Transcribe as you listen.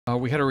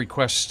We had a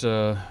request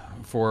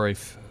for a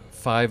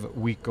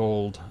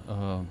 5-week-old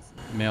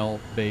male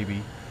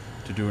baby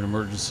to do an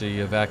emergency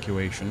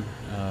evacuation.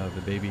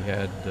 The baby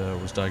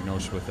was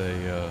diagnosed with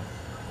a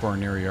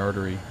coronary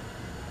artery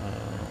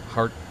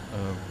heart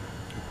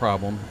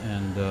problem,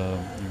 and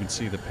you can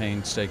see the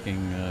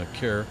painstaking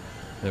care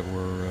that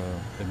we're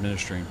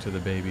administering to the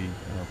baby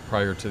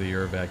prior to the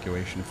air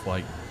evacuation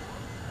flight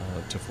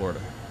to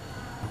Florida.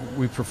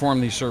 We've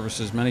performed these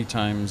services many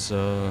times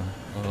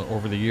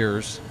over the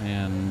years,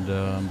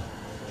 and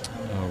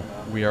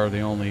we are the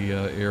only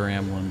air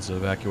ambulance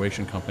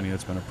evacuation company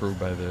that's been approved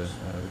by the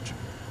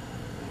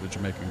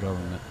Jamaican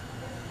government.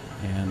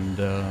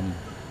 And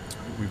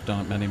we've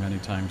done it many, many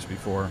times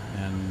before,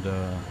 and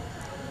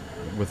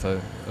with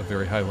a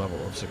very high level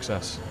of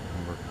success.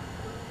 And we're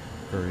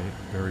very,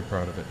 very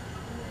proud of it.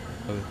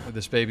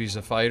 This baby's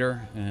a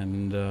fighter,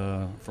 and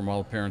from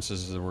all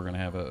appearances, we're going to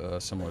have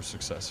a similar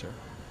success here.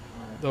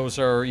 Those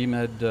are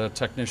Emed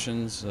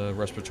technicians,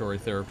 respiratory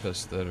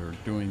therapists that are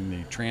doing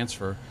the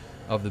transfer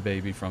of the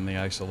baby from the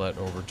isolette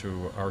over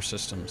to our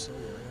systems.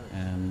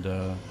 And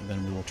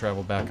then we will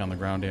travel back on the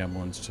ground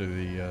ambulance to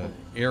the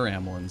air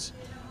ambulance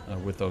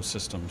with those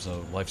systems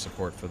of life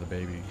support for the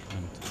baby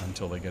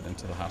until they get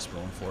into the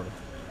hospital in Florida.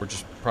 We're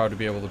just proud to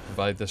be able to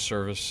provide this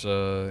service,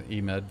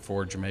 Emed,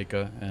 for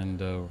Jamaica,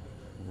 and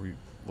we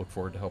look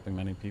forward to helping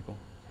many people.